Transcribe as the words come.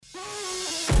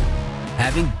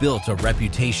Having built a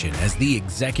reputation as the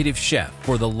executive chef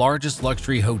for the largest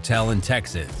luxury hotel in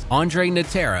Texas, Andre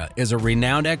Natera is a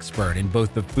renowned expert in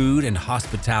both the food and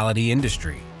hospitality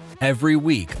industry. Every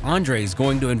week, Andre is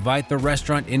going to invite the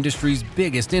restaurant industry's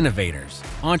biggest innovators,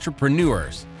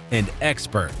 entrepreneurs, and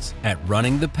experts at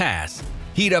running the pass.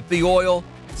 Heat up the oil,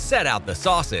 set out the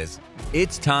sauces.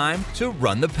 It's time to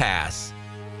run the pass.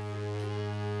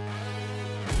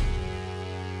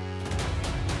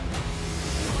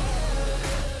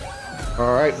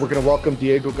 All right, we're going to welcome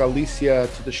Diego Galicia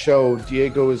to the show.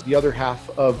 Diego is the other half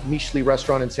of Michelin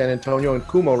Restaurant in San Antonio and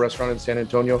Kumo Restaurant in San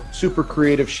Antonio. Super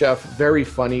creative chef, very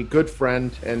funny, good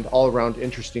friend, and all-around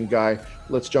interesting guy.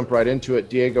 Let's jump right into it.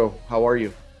 Diego, how are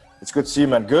you? It's good to see you,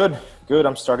 man. Good.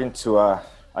 I'm starting to,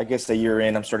 I guess a year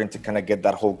in, I'm starting to kind of get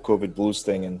that whole COVID blues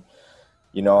thing. And,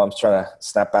 you know, I'm trying to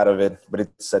snap out of it, but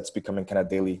it's becoming kind of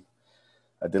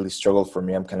a daily struggle for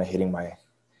me. I'm kind of hitting my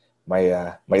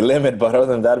limit, but other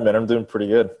than that, man, I'm doing pretty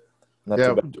good. Not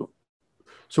too bad.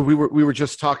 So we were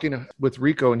just talking with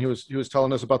Rico, and he was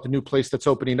telling us about the new place that's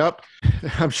opening up.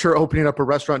 I'm sure opening up a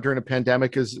restaurant during a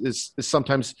pandemic is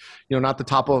sometimes, you know, not the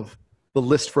top of the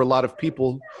list for a lot of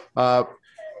people. What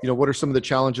are some of the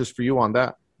challenges for you on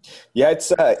that? Yeah, it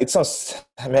sounds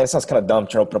kind of dumb trying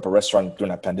to open up a restaurant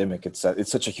during a pandemic. It's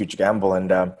such a huge gamble,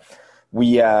 and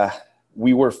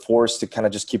we were forced to kind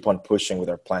of just keep on pushing with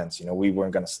our plans. You know, we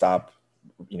weren't going to stop,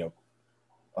 you know,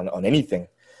 on anything.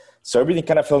 So everything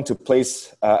kind of fell into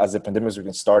place as the pandemic was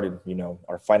getting started. You know,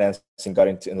 our financing got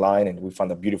in line, and we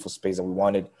found a beautiful space that we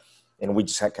wanted, and we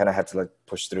just kind of had to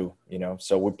push through. You know,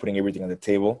 so we're putting everything on the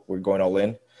table. We're going all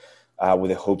in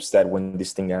with the hopes that when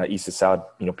this thing eases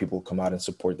out, you know, people will come out and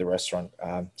support the restaurant.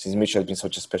 Since Michelin has been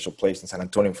such a special place in San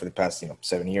Antonio for the past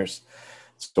 7 years.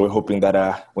 So we're hoping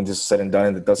that when this is said and done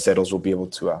and the dust settles, we'll be able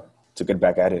to get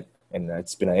back at it. And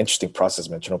it's been an interesting process,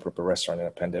 man, trying to open up a restaurant in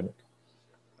a pandemic.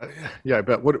 Yeah, I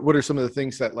bet. What are some of the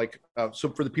things that so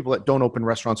for the people that don't open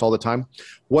restaurants all the time,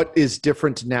 what is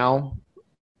different now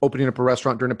opening up a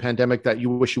restaurant during a pandemic that you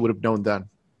wish you would have known then?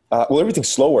 Well, everything's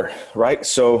slower, right?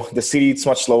 So the city, it's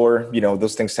much slower. You know,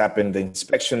 those things happen. The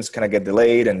inspections kind of get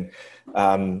delayed, and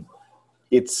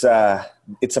it's a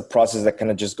process that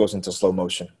kind of just goes into slow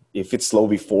motion. If it's slow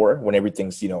before, when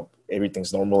everything's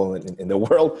normal in the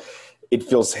world, it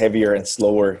feels heavier and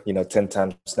slower, 10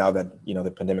 times now that,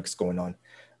 the pandemic's going on.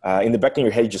 In the back of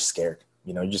your head, you're just scared.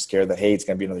 You're just scared that, hey, it's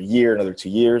going to be another year, another 2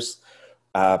 years.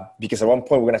 Because at one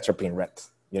point, we're going to start paying rent.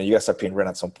 You got to start paying rent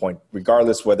at some point,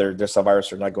 regardless whether there's a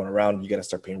virus or not going around. You got to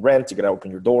start paying rent. You got to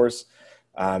open your doors.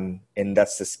 And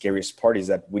that's the scariest part, is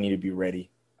that we need to be ready.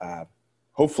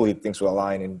 Hopefully things will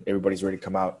align and everybody's ready to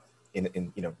come out in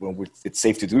when it's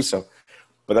safe to do so.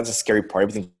 But that's a scary part.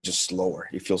 Everything's just slower.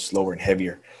 It feels slower and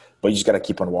heavier, but you just got to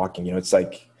keep on walking. It's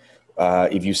like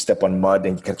if you step on mud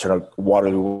and you can try to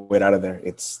water the way out of there,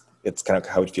 it's kind of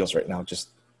how it feels right now.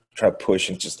 Just try to push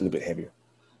and just a little bit heavier.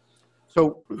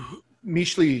 So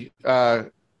Michelin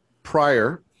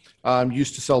prior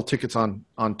used to sell tickets on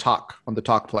Tock, on the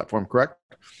Tock platform, correct?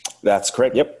 That's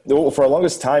correct. Yep. For the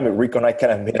longest time, Rico and I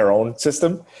kind of made our own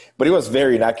system, but it was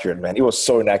very inaccurate, man. It was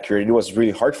so inaccurate. It was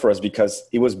really hard for us because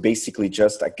it was basically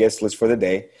just a guest list for the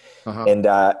day. Uh-huh.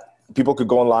 And people could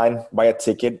go online, buy a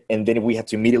ticket, and then we had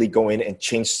to immediately go in and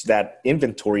change that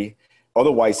inventory.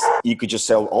 Otherwise, you could just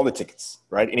sell all the tickets,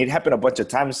 right? And it happened a bunch of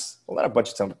times, well, not a bunch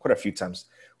of times, but quite a few times,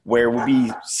 where we'll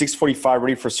be 6:45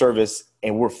 ready for service,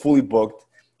 and we're fully booked,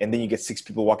 and then you get 6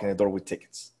 people walking in the door with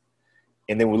tickets.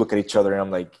 And then we look at each other, and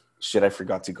I'm like, shit, I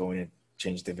forgot to go in and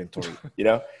change the inventory,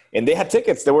 And they had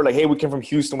tickets. They were like, hey, we came from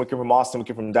Houston, we came from Austin, we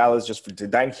came from Dallas just to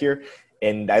dine here.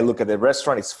 And I look at the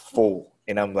restaurant, it's full.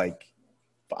 And I'm like,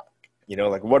 fuck,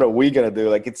 what are we going to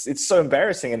do? It's so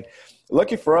embarrassing. And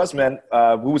lucky for us, man,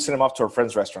 we would send them off to our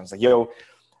friends' restaurants. Like, yo,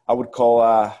 I would call,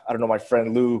 my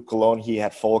friend Lou Colon, he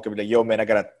had folk. I'd be like, yo, man, I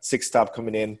got a 6-stop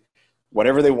coming in.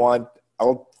 Whatever they want,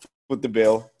 I'll put the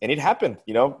bill. And it happened.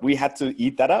 We had to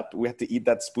eat that up. We had to eat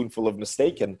that spoonful of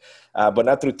mistake. And but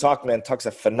not through Tock, man. Tock's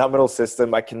a phenomenal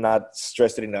system. I cannot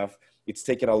stress it enough. It's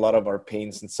taken a lot of our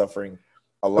pains and suffering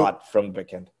a lot from the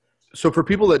back end. So for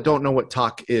people that don't know what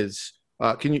Tock is,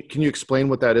 can you explain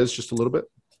what that is just a little bit?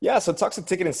 Yeah, so Tock's a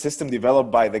ticketing system developed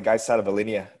by the guys out of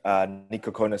Alinea,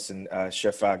 Nico Konis and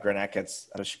Chef Grant Atkins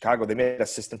out of Chicago. They made a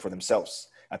system for themselves,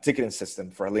 a ticketing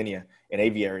system for Alinea and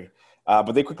Aviary.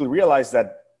 But they quickly realized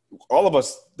that all of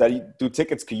us that do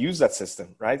tickets could use that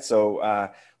system, right? So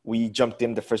we jumped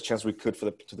in the first chance we could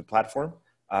to the platform.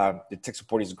 The tech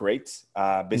support is great.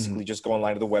 Basically, just go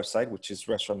online to the website, which is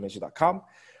restaurantmagicien.com.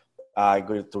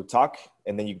 Go through Tock,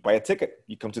 and then you buy a ticket.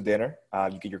 You come to dinner.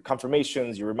 You get your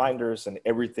confirmations, your reminders, and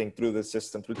everything through the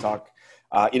system, through Tock.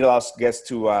 It allows guests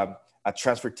to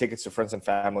transfer tickets to friends and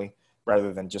family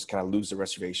rather than just kind of lose the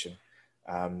reservation.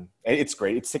 And it's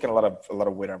great. It's taken a lot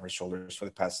of weight on our shoulders for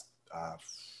the past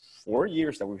 4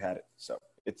 years that we've had it. So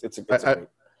it's a great.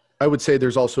 I would say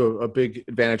there's also a big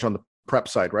advantage on the prep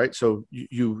side, right? So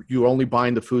you only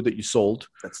buying the food that you sold.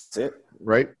 That's it.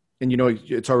 Right. And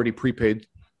it's already prepaid.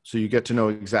 So you get to know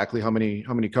exactly how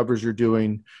many covers you're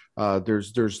doing.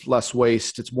 There's less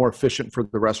waste. It's more efficient for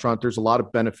the restaurant. There's a lot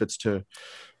of benefits to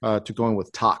going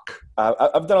with TOC.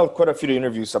 I've done quite a few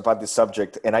interviews about this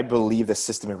subject, and I believe the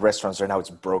system in restaurants right now is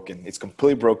broken. It's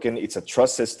completely broken. It's a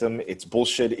trust system. It's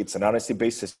bullshit. It's an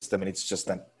honesty-based system, and it's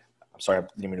just an. I'm sorry, I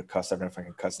didn't mean to cuss. I don't know if I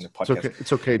can cuss in the podcast.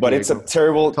 It's okay. But Diego. It's a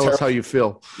terrible. Tell us how you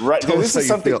feel. Right. This is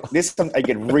something I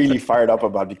get really fired up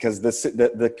about because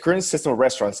the current system of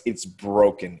restaurants, it's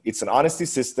broken. It's an honesty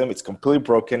system. It's completely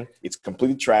broken. It's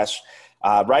completely trash.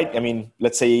 Right. I mean,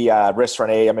 let's say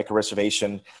restaurant A, I make a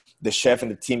reservation. The chef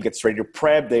and the team gets ready to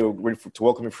prep. They were ready to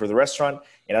welcome me for the restaurant,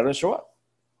 and I don't show up.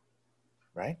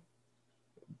 Right.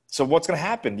 So what's going to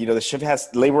happen? The chef has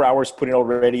labor hours put in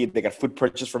already. They got food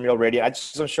purchased from me already. I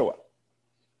just don't show up.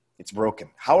 It's broken.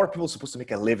 How are people supposed to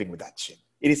make a living with that shit?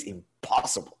 It is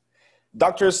impossible.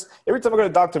 Doctors, every time I go to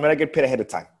the doctor, man, I get paid ahead of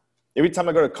time. Every time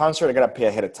I go to a concert, I got to pay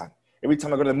ahead of time. Every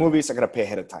time I go to the movies, I got to pay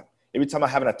ahead of time. Every time I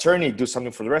have an attorney do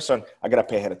something for the restaurant, I got to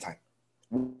pay ahead of time.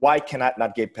 Why cannot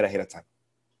not get paid ahead of time?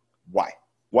 Why?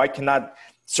 Why cannot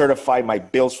certify my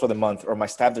bills for the month or my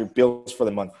staff their bills for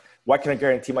the month? Why can I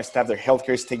guarantee my staff their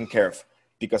healthcare is taken care of?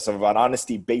 Because of an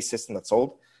honesty-based system that's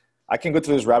old. I can go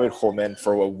to this rabbit hole, man,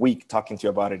 for a week talking to you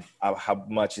about it, how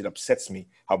much it upsets me,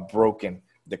 how broken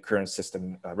the current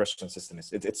system, restaurant system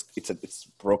is. It's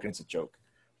broken. It's a joke.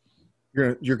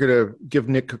 You're gonna give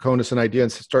Nick Kokonas an idea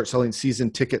and start selling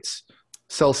season tickets.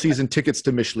 Sell season tickets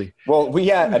to Michelin. Well, we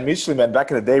had at Michelin, man,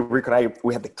 back in the day, Rick and I,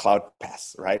 we had the Cloud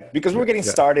Pass, right? Because we were getting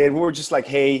started. We were just like,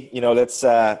 hey, let's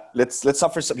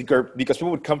offer something, because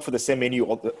people would come for the same menu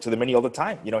to the menu all the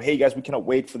time. Hey guys, we cannot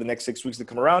wait for the next 6 weeks to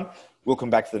come around. We'll come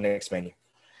back for the next menu.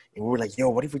 And we were like, yo,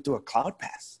 what if we do a Cloud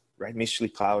Pass, right?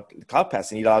 Michelin Cloud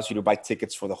Pass, and it allows you to buy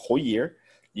tickets for the whole year.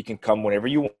 You can come whenever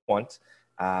you want,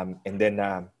 and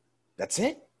then that's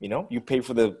it. You pay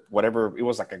for the whatever. It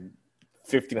was like a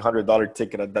 $1,500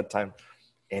 ticket at that time,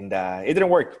 and it didn't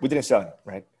work. We didn't sell it,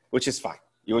 right? Which is fine.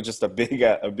 It was just a big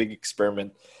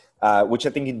experiment, which I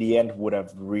think in the end would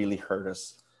have really hurt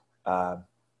us.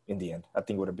 In the end, I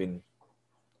think it would have been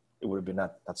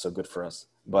not so good for us.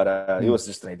 But it was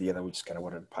just an idea that we just kind of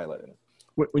wanted to pilot in.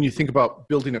 When you think about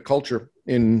building a culture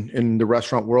in the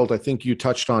restaurant world, I think you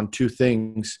touched on two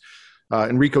things.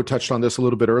 Enrico touched on this a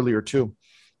little bit earlier too.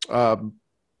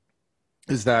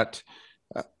 Is that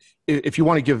if you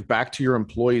want to give back to your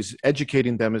employees,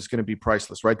 educating them is going to be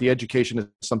priceless, right? The education is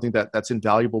something that's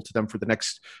invaluable to them for the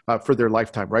next, for their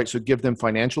lifetime, right? So give them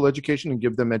financial education and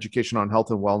give them education on health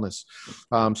and wellness,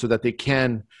 so that they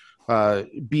can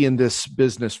be in this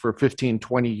business for 15,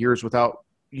 20 years without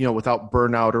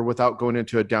burnout or without going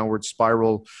into a downward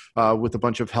spiral with a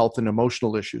bunch of health and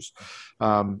emotional issues.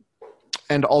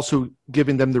 And also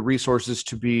giving them the resources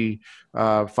to be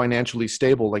financially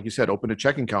stable. Like you said, open a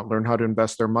checking account, learn how to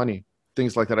invest their money,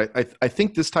 things like that. I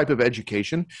think this type of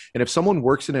education, and if someone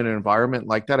works in an environment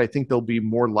like that, I think they'll be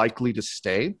more likely to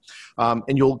stay,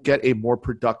 and you'll get a more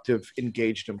productive,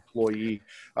 engaged employee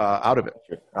out of it.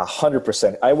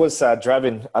 100%. I was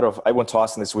I went to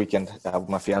Austin this weekend with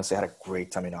my fiance. I had a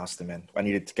great time in Austin, man. I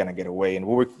needed to kind of get away, and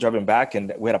we were driving back,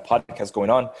 and we had a podcast going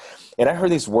on, and I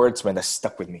heard these words, man, that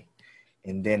stuck with me.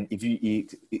 And then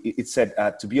it said,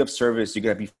 to be of service, you got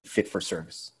to be fit for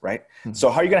service, right? Mm-hmm.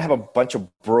 So how are you going to have a bunch of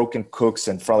broken cooks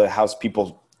in front of the house,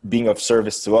 people being of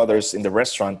service to others in the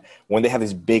restaurant when they have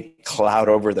this big cloud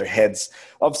over their heads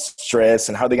of stress,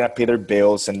 and how are they going to pay their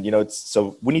bills? And,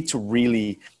 so we need to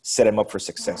really set them up for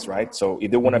success, right? So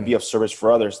if they want to be of service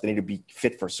for others, they need to be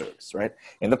fit for service, right?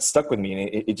 And that stuck with me.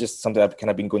 And it's just something I've kind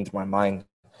of been going through my mind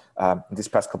these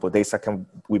past couple of days. How can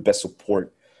we best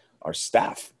support our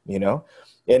staff,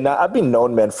 And I've been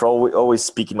known, man, for always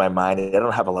speaking my mind. I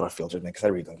don't have a lot of filters, man, because I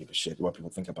really don't give a shit what people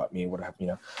think about me,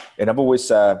 And I've always,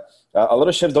 a lot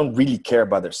of chefs don't really care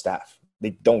about their staff.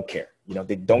 They don't care,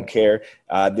 they don't care.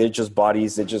 They're just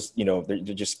bodies. They're just, they're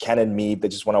just cannon meat. They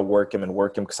just want to work them.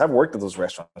 Because I've worked at those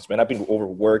restaurants, man. I've been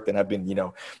overworked, and I've been,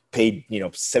 paid,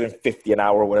 $7.50 an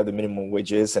hour, whatever the minimum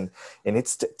wage is. And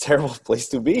it's a terrible place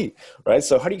to be, right?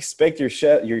 So how do you expect your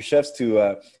chefs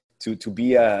to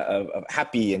be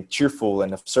happy and cheerful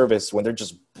and of service when they're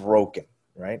just broken,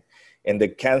 right? And the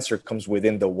cancer comes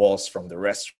within the walls from the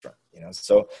restaurant,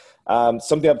 So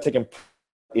something I've taken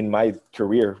in my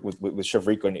career with Chef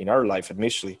Rico and in our life at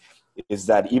Michelin is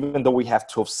that even though we have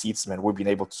 12 seats, man, we've been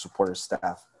able to support our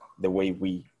staff the way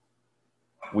we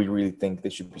really think they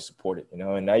should be supported, you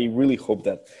know. And I really hope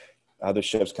that other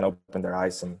chefs can open their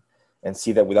eyes and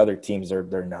see that with other teams,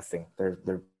 they're nothing.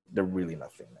 They're really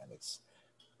nothing, man.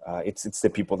 It's the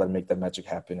people that make that magic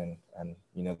happen. And,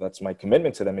 you know, that's my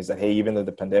commitment to them, is that, hey, even though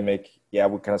the pandemic, yeah,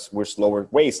 we're slower,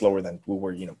 way slower than we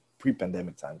were, you know,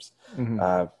 pre-pandemic times. Mm-hmm.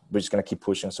 We're just going to keep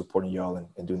pushing and supporting y'all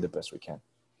and doing the best we can.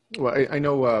 Well, I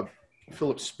know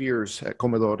Philip Spears at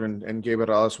Comedor and Gabe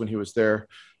Aralas, when he was there,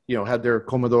 you know, had their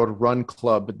Comedor Run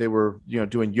Club. They were, you know,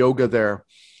 doing yoga there.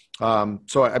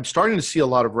 So I'm starting to see a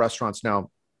lot of restaurants now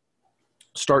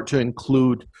start to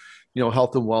include, you know,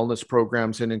 health and wellness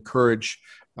programs and encourage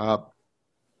their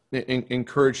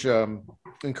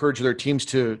teams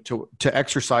to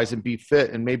exercise and be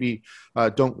fit, and maybe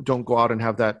don't go out and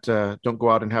have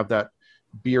that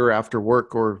beer after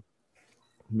work, or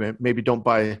maybe don't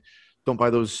buy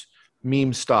those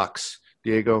meme stocks,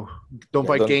 Diego. Don't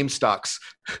buy game stocks.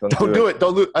 Don't do it.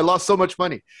 Don't lose. I lost so much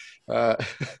money.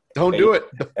 Don't do it.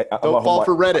 Don't fall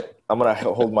for Reddit. I'm gonna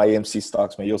hold my AMC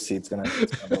stocks, man. You'll see it's gonna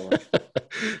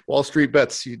Wall Street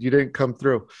bets. You didn't come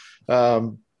through.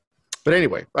 But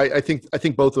anyway, I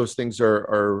think both those things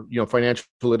are you know, financial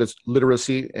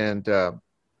literacy and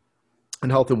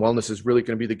health and wellness is really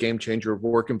going to be the game changer of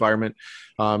work environment.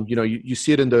 You know, you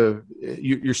see it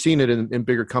you're seeing it in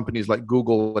bigger companies like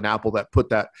Google and Apple that put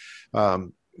that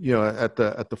you know, at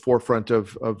the forefront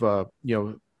of you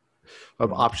know,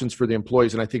 of options for the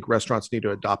employees. And I think restaurants need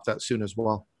to adopt that soon as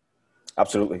well.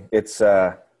 Absolutely. It's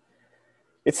a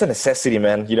necessity,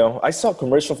 man. You know, I saw a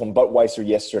commercial from Budweiser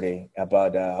yesterday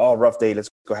about, rough day, let's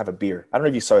go have a beer. I don't know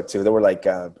if you saw it too. They were like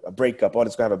a breakup. Oh,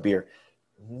 let's go have a beer.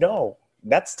 No,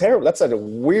 that's terrible. That's like a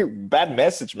weird, bad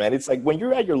message, man. It's like when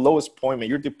you're at your lowest point, man,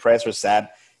 you're depressed or sad.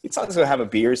 It's not just going to have a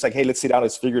beer. It's like, hey, let's sit down.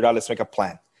 Let's figure it out. Let's make a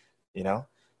plan. You know?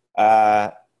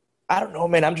 I don't know,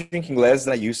 man. I'm drinking less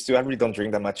than I used to. I really don't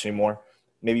drink that much anymore.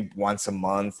 Maybe once a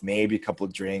month, maybe a couple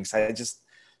of drinks. I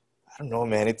don't know,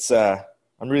 man.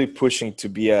 I'm really pushing to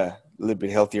be a little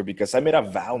bit healthier, because I made a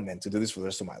vow, man, to do this for the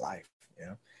rest of my life. You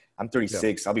know, I'm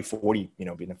 36. Yeah. I'll be 40, you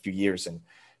know, in a few years. And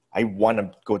I want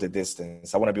to go the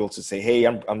distance. I want to be able to say, hey,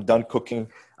 I'm done cooking.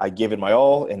 I gave it my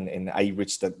all, and I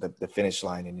reached the finish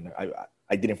line. And, you know,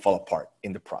 I didn't fall apart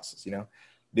in the process. You know,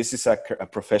 this is a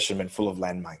profession, man, full of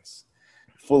landmines.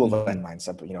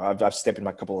 You know, I've stepped in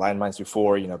a couple of landmines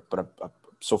before, you know, but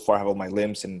so far I have all my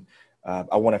limbs, and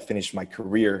I want to finish my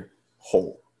career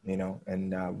whole, you know.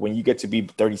 And when you get to be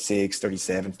 36,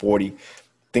 37, 40,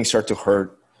 things start to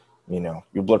hurt, you know,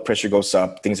 your blood pressure goes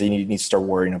up, things that you need to start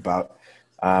worrying about.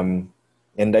 And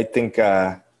I think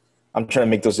I'm trying to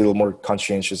make those little more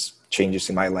conscientious changes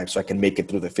in my life so I can make it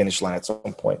through the finish line at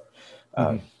some point.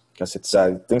 Because it's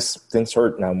things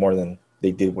hurt now more than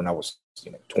they did when I was,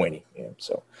 you know, 20. You know?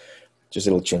 So just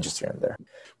little changes here and there.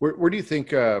 Where do you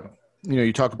think, you know,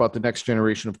 you talk about the next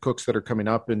generation of cooks that are coming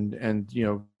up, and you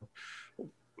know,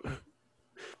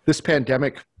 this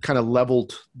pandemic kind of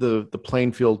leveled the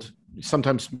playing field,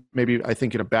 sometimes maybe I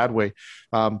think in a bad way,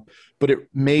 but it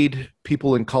made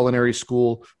people in culinary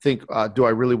school think, do I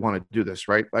really want to do this,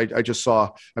 right? I just saw,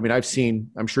 I mean,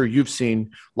 I'm sure you've seen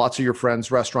lots of your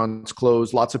friends' restaurants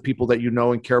close, lots of people that you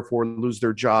know and care for lose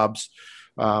their jobs.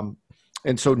 And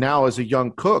so now as a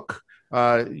young cook,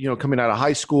 you know, coming out of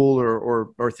high school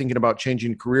or thinking about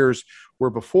changing careers, where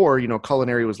before, you know,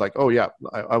 culinary was like, oh yeah,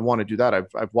 I want to do that.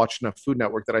 I've watched enough Food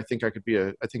Network that I think I could be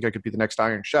the next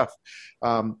Iron Chef.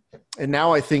 And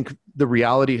now I think the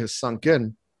reality has sunk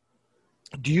in.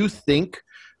 Do you think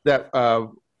that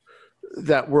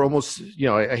that we're almost, you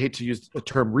know, I hate to use the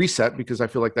term reset because I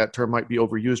feel like that term might be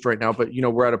overused right now, but, you know,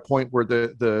 we're at a point where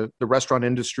the restaurant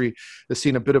industry has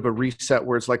seen a bit of a reset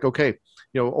where it's like, okay,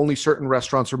 you know, only certain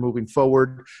restaurants are moving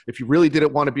forward. If you really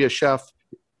didn't want to be a chef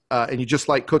and you just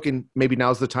like cooking, maybe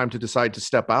now's the time to decide to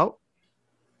step out.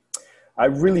 I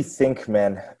really think,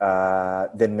 man,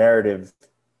 the narrative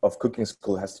of cooking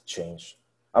school has to change.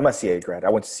 I'm a CIA grad. I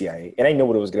went to CIA, and I knew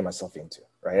what I was getting myself into,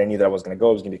 right? I knew that I was going to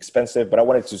go. It was going to be expensive, but I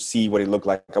wanted to see what it looked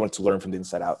like. I wanted to learn from the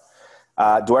inside out.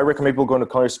 Do I recommend people going to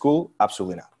culinary school?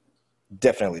 Absolutely not.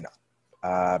 Definitely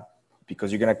not.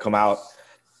 Because you're going to come out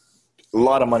a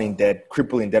lot of money in debt,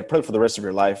 crippling debt, probably for the rest of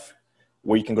your life,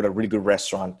 where you can go to a really good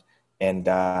restaurant and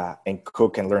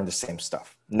cook and learn the same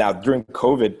stuff. Now, during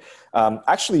COVID,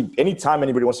 actually, anytime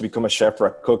anybody wants to become a chef or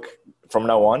a cook from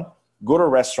now on, go to a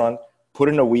restaurant, put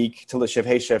in a week, tell the chef,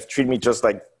 hey, chef, treat me just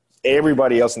like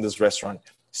everybody else in this restaurant.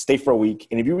 Stay for a week.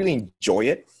 And if you really enjoy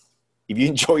it, if you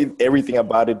enjoy everything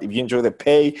about it, if you enjoy the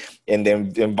pay and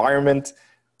the environment,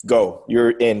 go.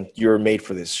 You're in. You're made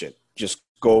for this shit. Just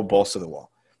go balls to the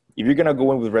wall. If you're going to go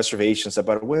in with reservations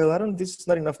about, well, this is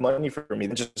not enough money for me,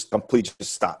 then just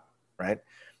stop. right?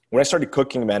 When I started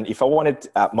cooking, man, if I wanted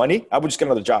money, I would just get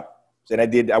another job.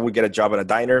 And I would get a job at a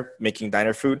diner, making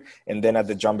diner food, and then at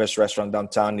the John Best restaurant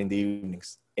downtown in the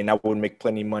evenings. And I would make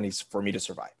plenty of money for me to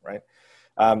survive, right?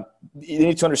 You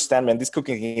need to understand, man, this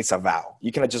cooking is a vow.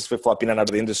 You cannot just flip-flop in and out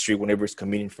of the industry whenever it's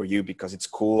convenient for you because it's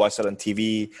cool. I saw it on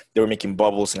TV. They were making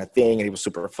bubbles and a thing, and it was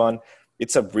super fun.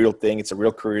 It's a real thing. It's a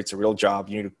real career. It's a real job.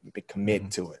 You need to commit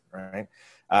to it, right?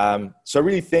 So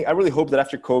I really hope that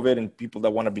after COVID and people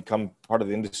that want to become part of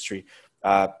the industry,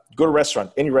 go to a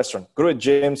restaurant, any restaurant, go to a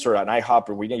Jim's or an IHOP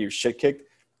or where you get your shit kicked,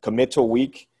 commit to a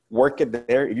week, work it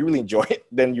there. If you really enjoy it,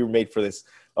 then you're made for this.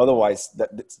 Otherwise,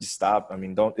 just stop. I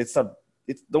mean, don't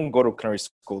go to culinary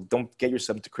school. Don't get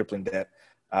yourself into crippling debt.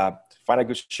 Find a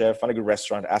good chef, find a good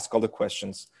restaurant, ask all the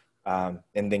questions, and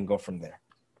then go from there.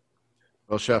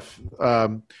 Well, Chef,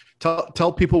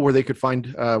 tell people where they could find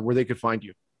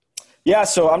you. Yeah,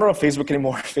 so I'm not on Facebook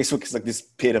anymore. Facebook is like this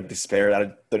pit of despair.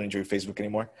 I don't enjoy Facebook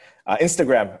anymore.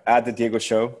 Instagram, @The Diego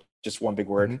Show, just one big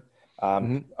word.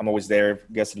 I'm always there. If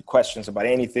you guys have any questions about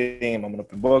anything, I'm an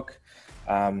open book.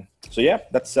 So yeah,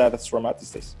 that's where I'm at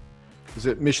these days. Is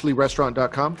it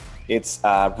MichelieRestaurant.com? It's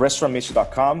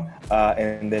restaurantmichel.com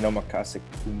and then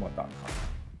omakasekumo.com.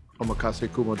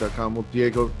 Omakasekumo.com. Well,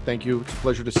 Diego, thank you. It's a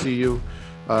pleasure to see you.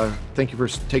 Thank you for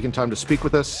taking time to speak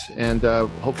with us, and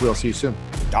hopefully I'll see you soon.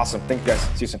 Awesome. Thank you, guys.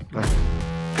 See you soon. Bye.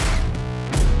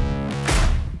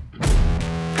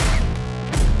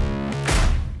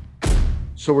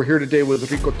 So we're here today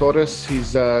with Rico Torres.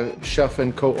 He's a chef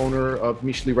and co-owner of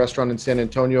Michelie Restaurant in San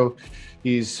Antonio.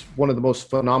 He's one of the most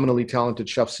phenomenally talented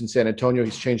chefs in San Antonio.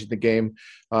 He's changing the game.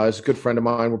 He's a good friend of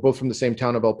mine. We're both from the same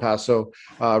town of El Paso.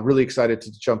 Really excited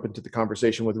to jump into the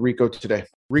conversation with Rico today.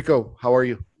 Rico, how are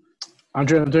you? I'm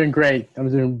doing great. I'm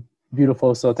doing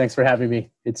beautiful. So thanks for having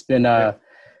me. It's been a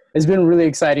really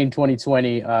exciting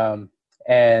 2020.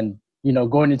 And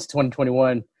going into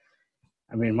 2021,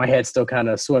 I mean, my head's still kind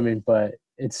of swimming, but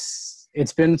it's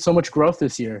been so much growth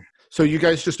this year. So you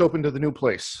guys just opened to the new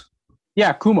place.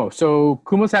 Yeah, Kumo. So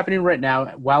Kumo's happening right now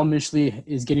while Michelie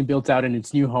is getting built out in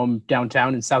its new home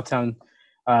downtown in Southtown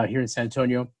here in San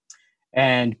Antonio.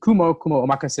 And Kumo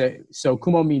omakase. So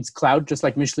Kumo means cloud, just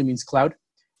like Michelie means cloud.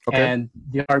 Okay. And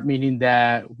the art meaning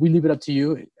that we leave it up to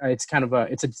you. It's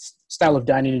a style of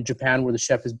dining in Japan where the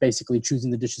chef is basically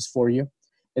choosing the dishes for you.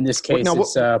 In this case,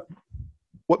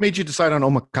 what made you decide on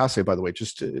omakase, by the way?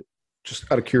 Just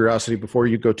out of curiosity, before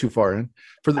you go too far in,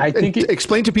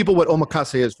 explain to people what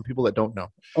omakase is for people that don't know.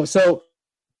 Oh, so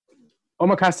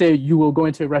omakase, you will go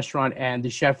into a restaurant and the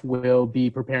chef will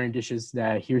be preparing dishes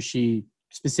that he or she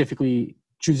specifically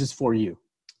chooses for you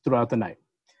throughout the night.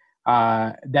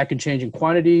 That can change in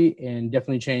quantity and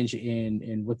definitely change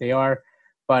in what they are,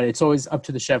 but it's always up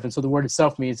to the chef. And so the word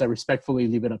itself means I respectfully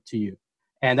leave it up to you.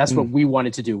 And that's what we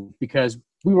wanted to do because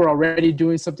we were already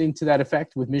doing something to that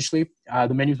effect with Michelie.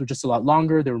 The menus were just a lot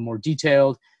longer. They were more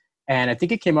detailed. And I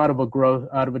think it came out of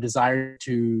a desire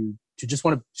to just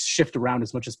want to shift around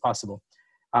as much as possible.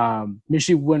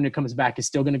 Michelie, when it comes back, is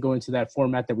still going to go into that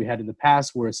format that we had in the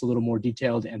past, where it's a little more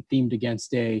detailed and themed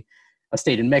against a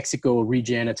state in Mexico, a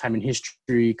region, a time in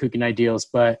history, cooking ideals.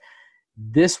 But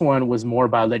this one was more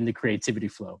about letting the creativity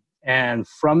flow. And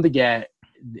from the get,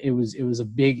 it was a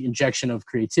big injection of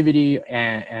creativity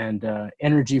and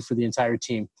energy for the entire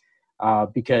team.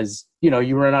 Because,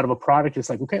 you run out of a product, it's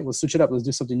like, okay, let's switch it up. Let's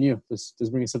do something new. Let's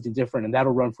bring in something different. And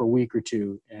that'll run for a week or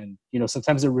two. And,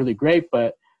 sometimes they're really great,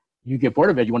 but you get bored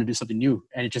of it. You want to do something new.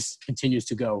 And it just continues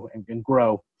to go and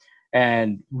grow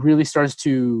and really starts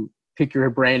to pick your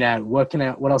brain at what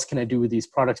else can I do with these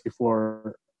products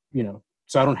before,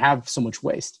 so I don't have so much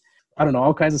waste. I don't know,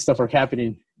 all kinds of stuff are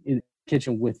happening in the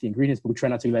kitchen with the ingredients, but we try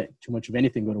not to let too much of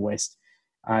anything go to waste.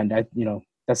 And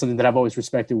that's something that I've always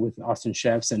respected with Austin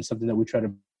chefs and something that we try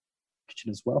to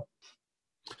kitchen as well.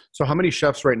 So how many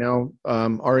chefs right now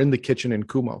are in the kitchen in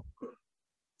Kumo?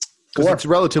 Because it's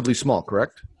relatively small,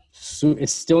 correct? So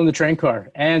it's still in the train car,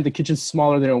 and the kitchen's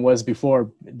smaller than it was before,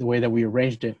 the way that we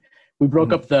arranged it. We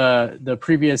broke up the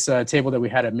previous table that we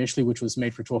had at Michelie, which was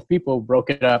made for 12 people,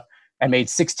 broke it up and made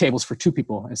 6 tables for 2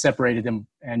 people and separated them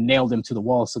and nailed them to the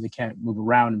wall so they can't move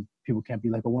around and people can't be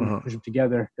like, I want to push them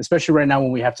together, especially right now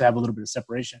when we have to have a little bit of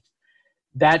separation.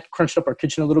 That crunched up our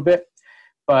kitchen a little bit,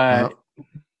 but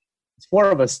it's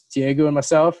 4 of us, Diego and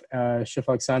myself, Chef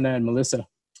Alexandra and Melissa,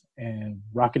 and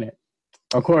rocking it.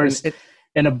 Of course,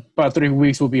 in about 3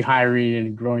 weeks, we'll be hiring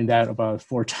and growing that about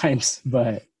 4 times,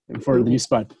 but for the new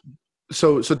spot.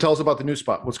 So tell us about the new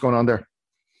spot. What's going on there?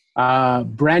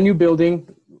 Brand new building,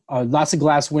 lots of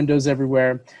glass windows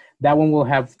everywhere. That one will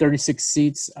have 36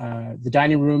 seats. The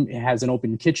dining room, it has an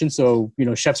open kitchen. So,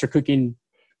 chefs are cooking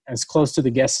as close to the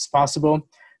guests as possible.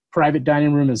 private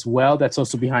dining room as well. That's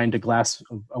also behind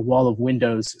a wall of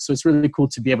windows. So it's really cool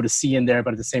to be able to see in there,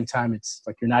 but at the same time, it's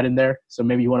like you're not in there. So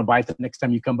maybe you want to buy it the next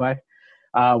time you come by.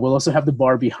 We'll also have the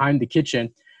bar behind the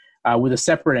kitchen with a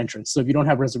separate entrance. So if you don't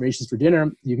have reservations for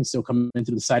dinner, you can still come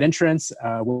into the side entrance.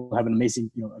 We'll have an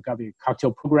amazing, agave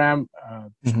cocktail program.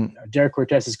 Derek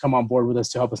Cortez has come on board with us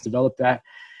to help us develop that.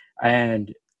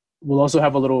 And we'll also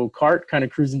have a little cart kind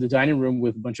of cruising the dining room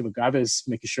with a bunch of agaves,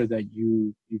 making sure that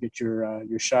you get your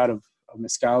shot of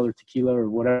mezcal or tequila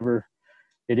or whatever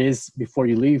it is before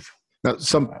you leave. Now,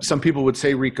 some people would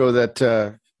say, Rico,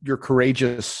 that you're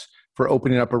courageous for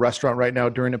opening up a restaurant right now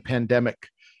during a pandemic,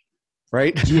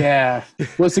 right? Yeah.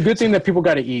 Well, it's a good thing that people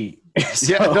got to eat.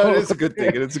 So, yeah, no, it's a good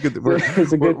thing. It's a good thing.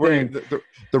 It's a good thing.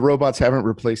 The robots haven't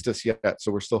replaced us yet, so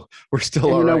we're still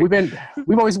and, all right.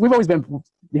 We've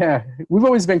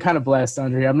always been kind of blessed,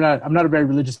 Andre. I'm not a very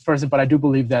religious person, but I do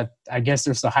believe that I guess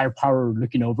there's a higher power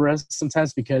looking over us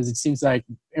sometimes, because it seems like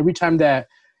every time that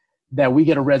we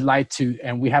get a red light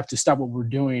and we have to stop what we're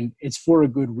doing, it's for a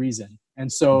good reason.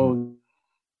 And so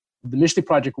the Mishli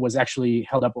project was actually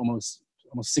held up almost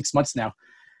 6 months now,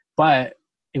 but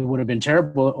it would have been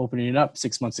terrible opening it up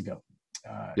 6 months ago.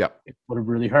 It would have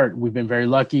really hurt. We've been very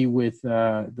lucky with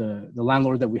the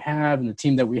landlord that we have and the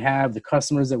team that we have, the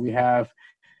customers that we have,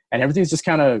 and everything's just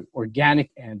kind of organic.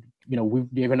 And,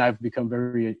 Dave and I have become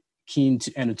very keen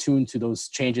and attuned to those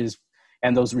changes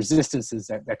and those resistances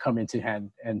that come into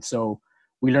hand. And so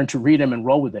we learn to read them and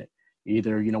roll with it.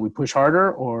 Either, we push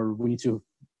harder, or we need to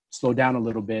slow down a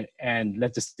little bit and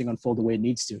let this thing unfold the way it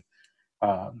needs to.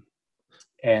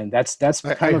 And that's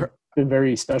been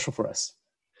very special for us.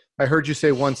 I heard you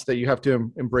say once that you have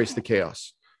to embrace the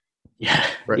chaos. Yeah.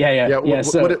 Right? Yeah.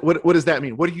 What does that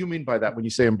mean? What do you mean by that when you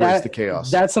say embrace the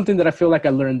chaos? That's something that I feel like I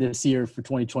learned this year for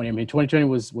 2020. I mean, 2020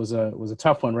 was a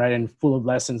tough one, right? And full of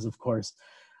lessons, of course.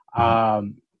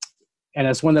 And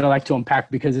it's one that I like to unpack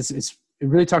because it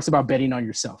really talks about betting on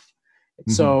yourself.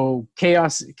 So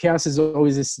chaos is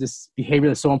always this behavior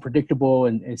that's so unpredictable,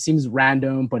 and it seems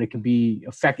random, but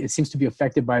it seems to be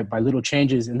affected by little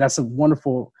changes. And that's a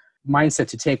wonderful mindset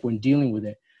to take when dealing with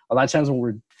it. A lot of times when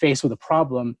we're faced with a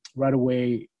problem, right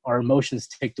away, our emotions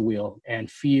take the wheel, and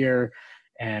fear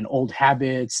and old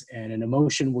habits and an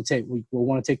emotion will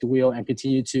want to take the wheel and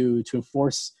continue to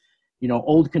enforce,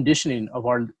 old conditioning of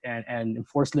and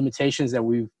enforce limitations that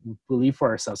we believe for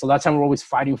ourselves. So a lot of time we're always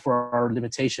fighting for our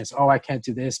limitations. Oh, I can't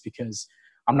do this because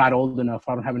I'm not old enough.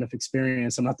 I don't have enough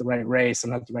experience. I'm not the right race. I'm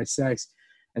not the right sex.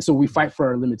 And so we fight for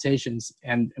our limitations,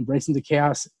 and embracing the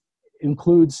chaos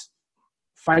includes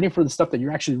fighting for the stuff that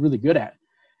you're actually really good at,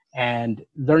 and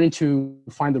learning to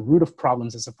find the root of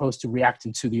problems as opposed to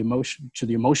reacting to the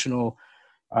emotional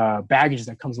baggage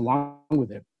that comes along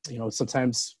with it.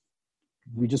 Sometimes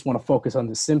we just want to focus on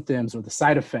the symptoms or the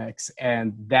side effects,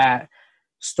 and that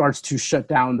starts to shut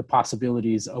down the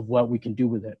possibilities of what we can do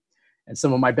with it. And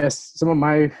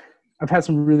I've had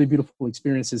some really beautiful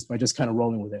experiences by just kind of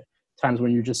rolling with it. Times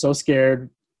when you're just so scared,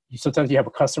 sometimes you have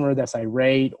a customer that's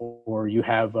irate, or you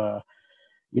have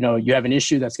an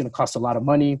issue that's going to cost a lot of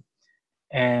money.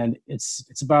 And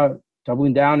it's about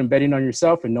doubling down and betting on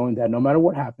yourself and knowing that no matter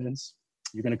what happens,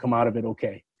 you're going to come out of it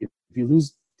okay. If you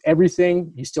lose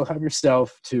everything, you still have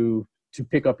yourself to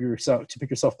pick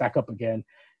yourself back up again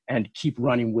and keep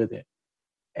running with it.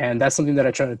 And that's something that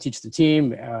I try to teach the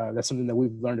team. That's something that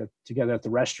we've learned together at the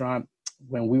restaurant.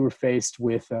 When we were faced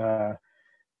with having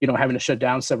to shut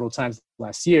down several times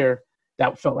last year,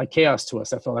 that felt like chaos to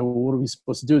us. I felt like, well, what are we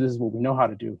supposed to do? This is what we know how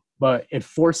to do. But it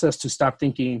forced us to stop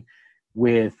thinking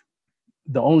with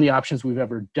the only options we've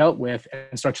ever dealt with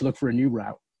and start to look for a new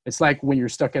route. It's like when you're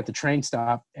stuck at the train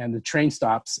stop and the train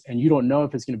stops and you don't know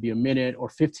if it's going to be a minute or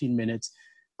 15 minutes,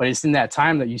 but it's in that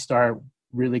time that you start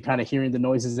really kind of hearing the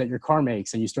noises that your car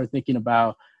makes, and you start thinking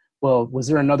about, well, was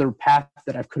there another path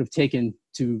that I could have taken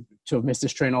to have missed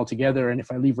this train altogether? And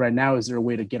if I leave right now, is there a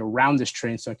way to get around this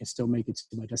train so I can still make it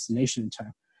to my destination in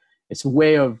time? It's a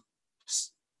way of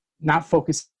not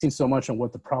focusing so much on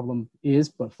what the problem is,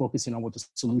 but focusing on what the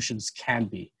solutions can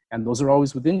be. And those are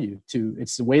always within you too.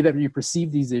 It's the way that you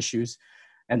perceive these issues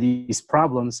and these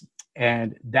problems.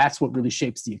 And that's what really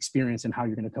shapes the experience and how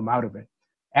you're going to come out of it.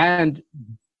 And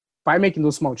by making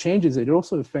those small changes, it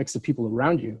also affects the people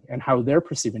around you and how they're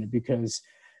perceiving it, because,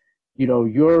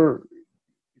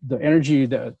 the energy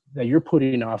that you're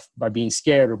putting off by being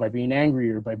scared or by being angry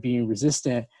or by being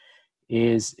resistant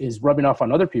is rubbing off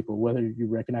on other people, whether you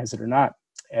recognize it or not.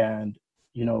 And,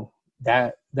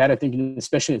 that I think,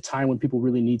 especially at a time when people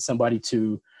really need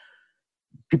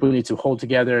people need to hold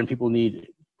together, and people need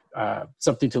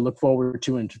something to look forward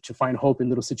to and to find hope in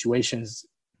little situations.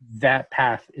 that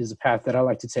path is a path that I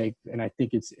like to take, and I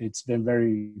think it's been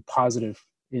very positive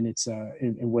in its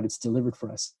in what it's delivered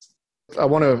for us. I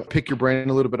want to pick your brain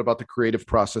a little bit about the creative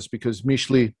process, because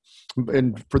Mishli,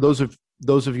 and for those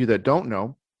of you that don't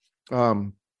know,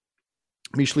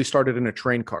 Mishli started in a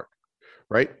train car,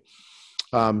 right?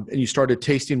 And you started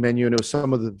tasting menu, and it was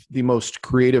some of the most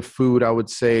creative food, I would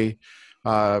say,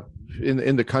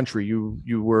 in the country.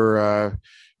 You were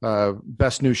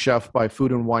best new chef by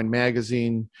Food and Wine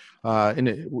magazine,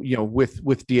 and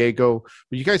with Diego.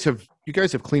 But you guys have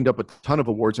cleaned up a ton of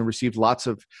awards and received lots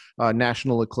of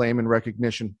national acclaim and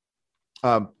recognition.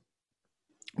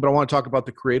 But I want to talk about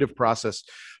the creative process,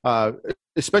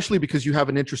 especially because you have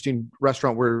an interesting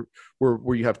restaurant where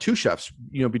you have two chefs,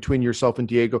 between yourself and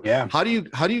Diego. Yeah. How do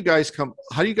you guys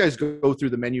go through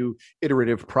the menu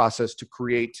iterative process to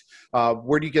create?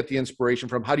 Where do you get the inspiration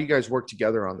from? How do you guys work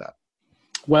together on that?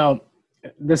 Well,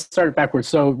 let's start backwards.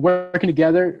 So working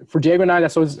together for Diego and I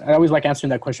always like answering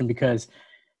that question, because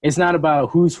it's not about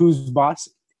who's boss.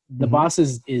 The boss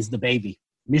is the baby.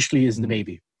 Mishli is the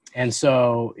baby. And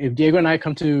so if Diego and I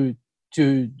come to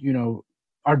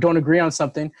or don't agree on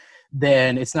something,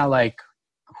 then it's not like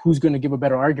who's going to give a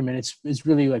better argument. It's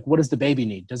really like, what does the baby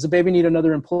need? Does the baby need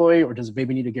another employee, or does the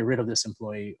baby need to get rid of this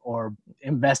employee, or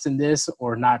invest in this,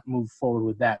 or not move forward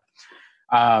with that?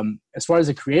 As far as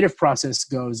the creative process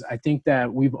goes, I think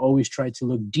that we've always tried to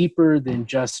look deeper than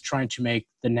just trying to make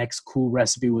the next cool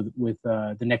recipe with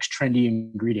the next trendy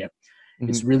ingredient. Mm-hmm.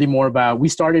 It's really more about, we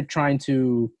started trying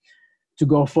to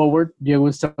go forward.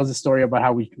 Diego tells a story about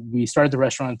how we started the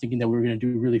restaurant thinking that we were going to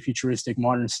do really futuristic,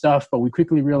 modern stuff, but we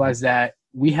quickly realized that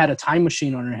we had a time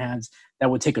machine on our hands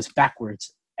that would take us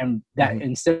backwards, and that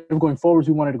instead of going forwards,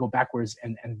 we wanted to go backwards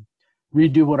and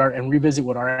revisit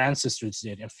what our ancestors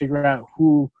did, and figure out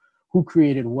who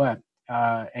created what,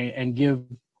 and pay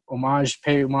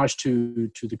homage to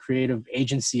the creative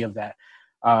agency of that.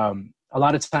 A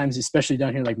lot of times, especially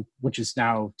down here, which is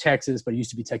now Texas, but it used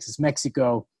to be Texas,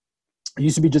 Mexico. It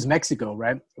used to be just Mexico,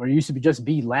 right? Or it used to be just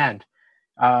land.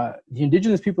 The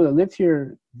indigenous people that lived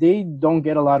here, they don't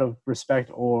get a lot of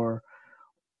respect, or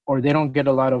they don't get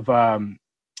a lot of, they're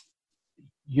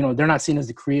not seen as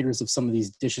the creators of some of these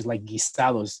dishes like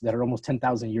guisados that are almost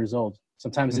 10,000 years old.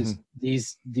 Sometimes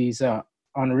these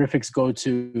honorifics go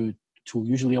to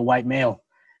usually a white male.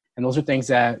 And those are things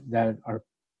that are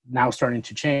now starting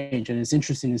to change. And it's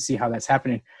interesting to see how that's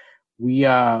happening.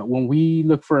 When we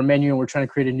look for a menu and we're trying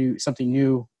to create something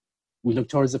new, we look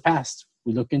towards the past.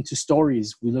 We look into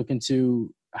stories. We look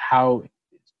into how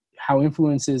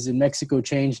influences in Mexico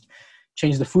changed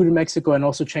the food in Mexico, and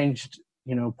also changed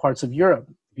parts of Europe.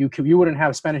 You wouldn't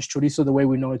have Spanish chorizo the way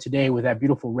we know it today with that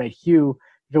beautiful red hue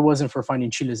if it wasn't for finding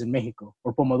chiles in Mexico,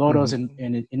 or pomodoros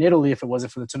in Italy if it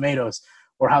wasn't for the tomatoes,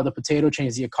 or how the potato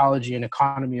changed the ecology and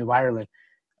economy of Ireland.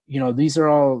 These are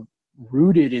all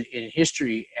rooted in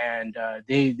history, and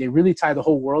they really tie the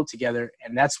whole world together.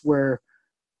 And that's where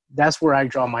I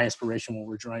draw my inspiration when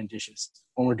we're doing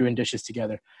dishes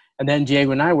together. And then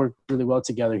Diego and I work really well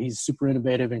together. He's super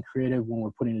innovative and creative when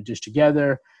we're putting a dish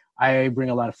together. I bring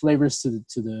a lot of flavors to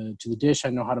the dish. I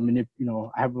know how to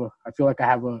manipulate. I feel like I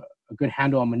have a good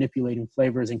handle on manipulating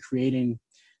flavors and creating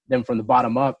them from the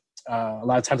bottom up. A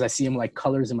lot of times I see them like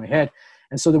colors in my head.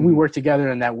 And so then we work together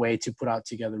in that way to put out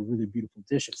together really beautiful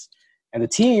dishes. And the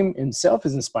team itself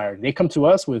is inspired. They come to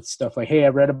us with stuff like, hey, I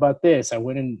read about this. I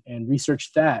went in and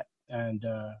researched that. And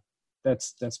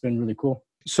that's been really cool.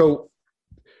 So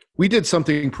we did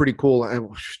something pretty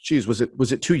cool. Geez, was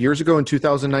it 2 years ago in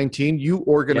 2019? You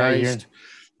organized,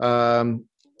 I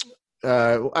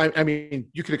mean,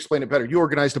 you could explain it better. You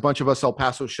organized a bunch of us El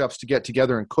Paso chefs to get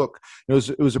together and cook. It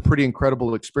was a pretty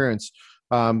incredible experience.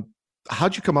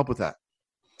 How'd you come up with that?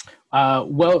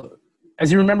 Well,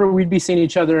 as you remember, we'd be seeing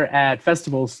each other at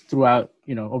festivals throughout,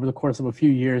 over the course of a few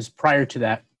years prior to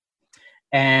that.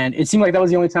 And it seemed like that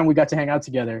was the only time we got to hang out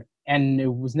together. And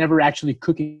it was never actually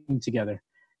cooking together.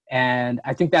 And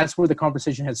I think that's where the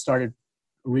conversation had started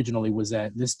originally, was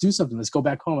that let's do something. Let's go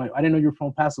back home. I didn't know you were from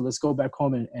El Paso. Let's go back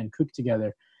home and cook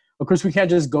together. Of course, we can't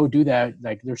just go do that.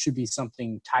 Like, there should be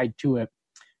something tied to it.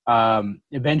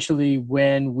 Eventually,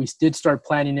 when we did start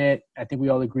planning it, I think we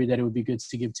all agreed that it would be good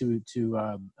to give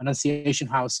to Annunciation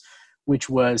House, which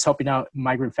was helping out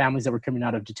migrant families that were coming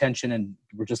out of detention and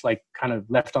were just like kind of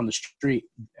left on the street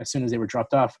as soon as they were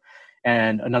dropped off.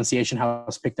 And Annunciation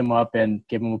House picked them up and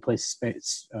gave them a place,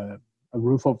 space, a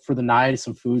roof for the night,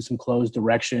 some food, some clothes,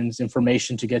 directions,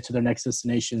 information to get to their next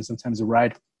destination, sometimes a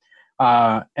ride.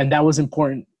 And that was an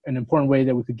important way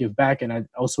that we could give back, and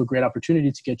also a great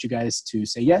opportunity to get you guys to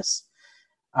say yes.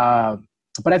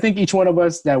 But I think each one of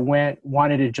us that went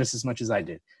wanted it just as much as I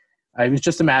did. It was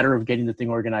just a matter of getting the thing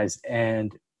organized.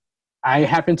 And I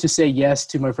happened to say yes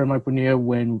to my friend Mike Bonilla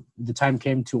when the time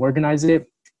came to organize it.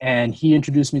 And he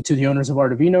introduced me to the owners of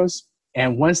Art of Vinos.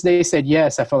 And once they said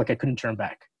yes, I felt like I couldn't turn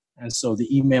back. And so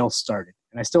the email started.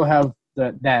 And I still have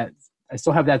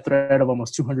that thread of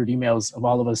almost 200 emails of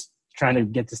all of us trying to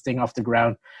get this thing off the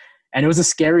ground. And it was a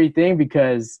scary thing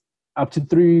because up to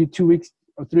 2 weeks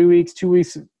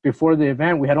before the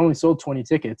event, we had only sold 20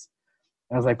 tickets.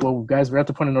 And I was like, well, guys, we're at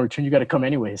the point of no return. You got to come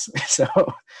anyways. So,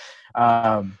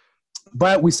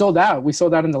 but we sold out. We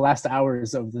sold out in the last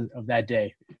hours of that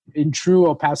day. In true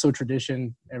El Paso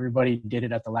tradition, everybody did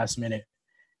it at the last minute.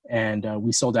 And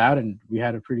we sold out, and we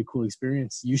had a pretty cool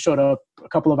experience. You showed up a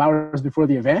couple of hours before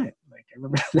the event. Like, I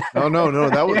remember that. No.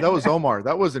 That was Omar.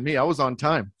 That wasn't me. I was on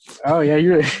time. Oh yeah,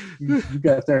 you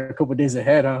got there a couple of days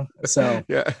ahead, huh? So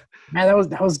yeah, man,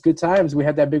 that was good times. We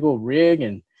had that big old rig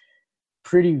and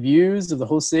pretty views of the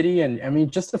whole city, and I mean,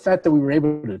 just the fact that we were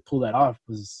able to pull that off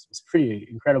was pretty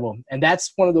incredible. And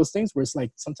that's one of those things where it's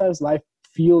like sometimes life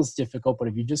feels difficult, but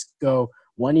if you just go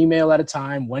one email at a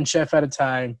time, one chef at a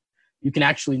time, you can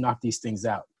actually knock these things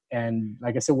out. And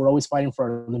like I said, we're always fighting for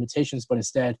our limitations, but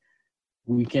instead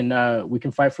we can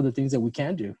fight for the things that we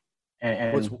can do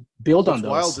and build on those.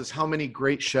 What's wild is how many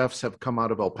great chefs have come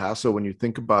out of El Paso when you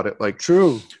think about it. Like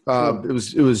true. It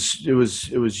was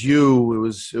you,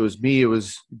 it was me, it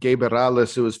was Gabe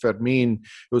Morales, it was Fermin,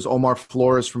 it was Omar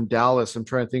Flores from Dallas. I'm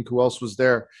trying to think who else was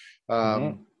there.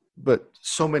 But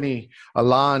so many.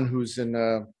 Alan, who's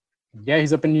in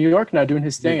he's up in New York now doing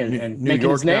his thing and making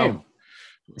his name. Now.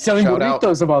 Selling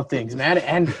burritos of all things, man,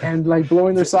 and like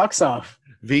blowing their socks off.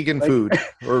 Vegan food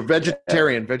or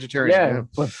vegetarian. Yeah,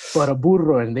 but a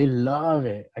burro, and they love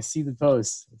it. I see the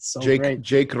posts. It's so great.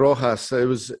 Jake Rojas.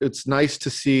 It's nice to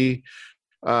see,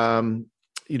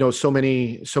 so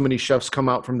many chefs come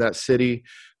out from that city,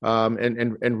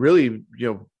 and really,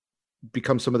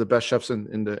 become some of the best chefs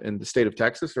in the state of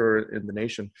Texas or in the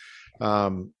nation.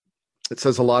 It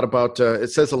says a lot about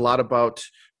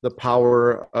the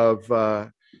power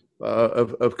of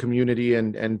community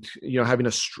and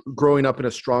having growing up in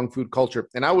a strong food culture.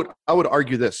 And I would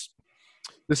argue this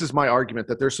is my argument,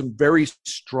 that there's some very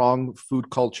strong food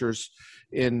cultures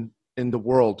in the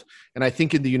world. And I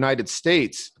think in the United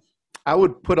States, I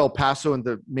would put El Paso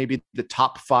in maybe the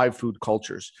top 5 food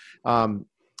cultures. And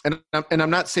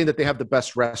I'm not saying that they have the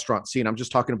best restaurant scene. I'm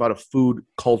just talking about a food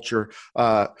culture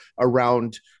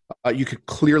around. You could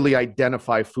clearly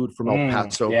identify food from El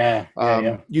Paso.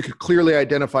 You could clearly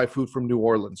identify food from New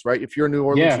Orleans, right? If you're in New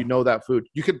Orleans, you know that food.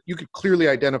 You could clearly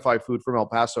identify food from El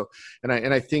Paso, and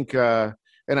I think I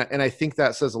think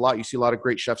that says a lot. You see a lot of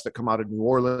great chefs that come out of New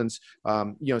Orleans.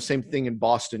 Same thing in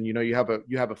Boston. You have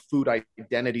a food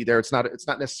identity there. It's not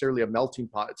necessarily a melting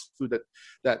pot. It's food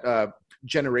that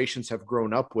generations have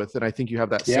grown up with, and I think you have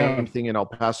that same thing in El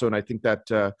Paso. And I think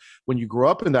that when you grow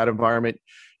up in that environment,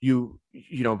 the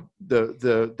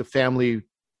family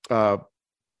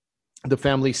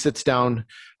sits down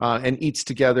and eats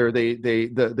together.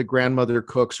 The grandmother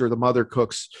cooks, or the mother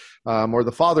cooks, or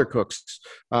the father cooks.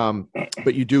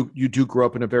 But you do grow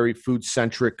up in a very food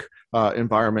centric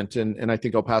environment, and I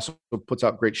think El Paso puts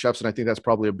out great chefs, and I think that's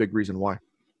probably a big reason why.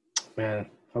 Man,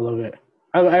 I love it.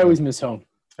 I always miss home.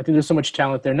 I think there's so much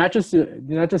talent there. Not just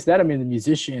that. I mean, the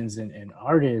musicians and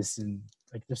artists, and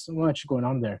like there's so much going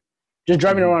on there. Just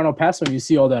driving around El Paso, and you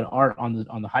see all that art on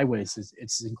the highways.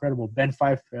 It's incredible. Ben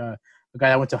Fife, the guy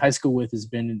I went to high school with, has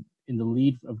been in the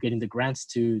lead of getting the grants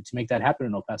to make that happen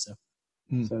in El Paso.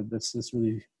 So that's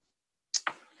really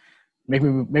make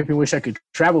me wish I could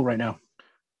travel right now.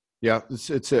 Yeah,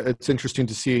 it's interesting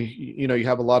to see. You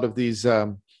have a lot of these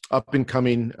up and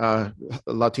coming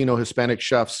Latino Hispanic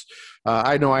chefs.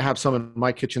 I know I have some in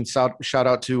my kitchen. Shout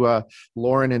out to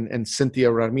Lauren and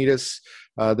Cynthia Ramirez.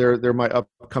 They're my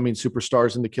upcoming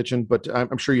superstars in the kitchen, but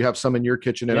I'm sure you have some in your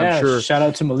kitchen. And I'm sure. Shout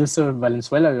out to Melissa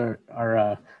Valenzuela,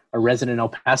 our resident El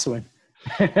Pasoan.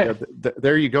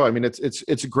 There you go. I mean,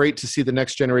 it's great to see the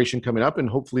next generation coming up, and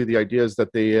hopefully the idea is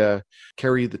that they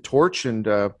carry the torch and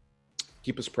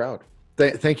keep us proud.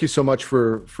 Thank you so much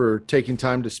for taking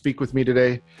time to speak with me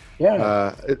today.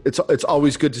 Yeah. It's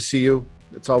always good to see you.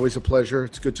 It's always a pleasure.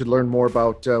 It's good to learn more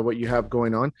about what you have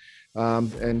going on.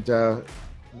 And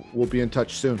we'll be in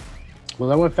touch soon. Well,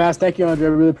 that went fast. Thank you, Andre. I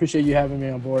really appreciate you having me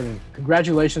on board, and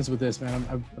congratulations with this,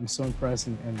 man. I'm so impressed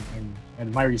and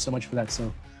admire you so much for that.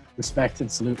 So respect and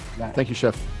salute for that. Thank you,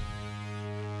 Chef.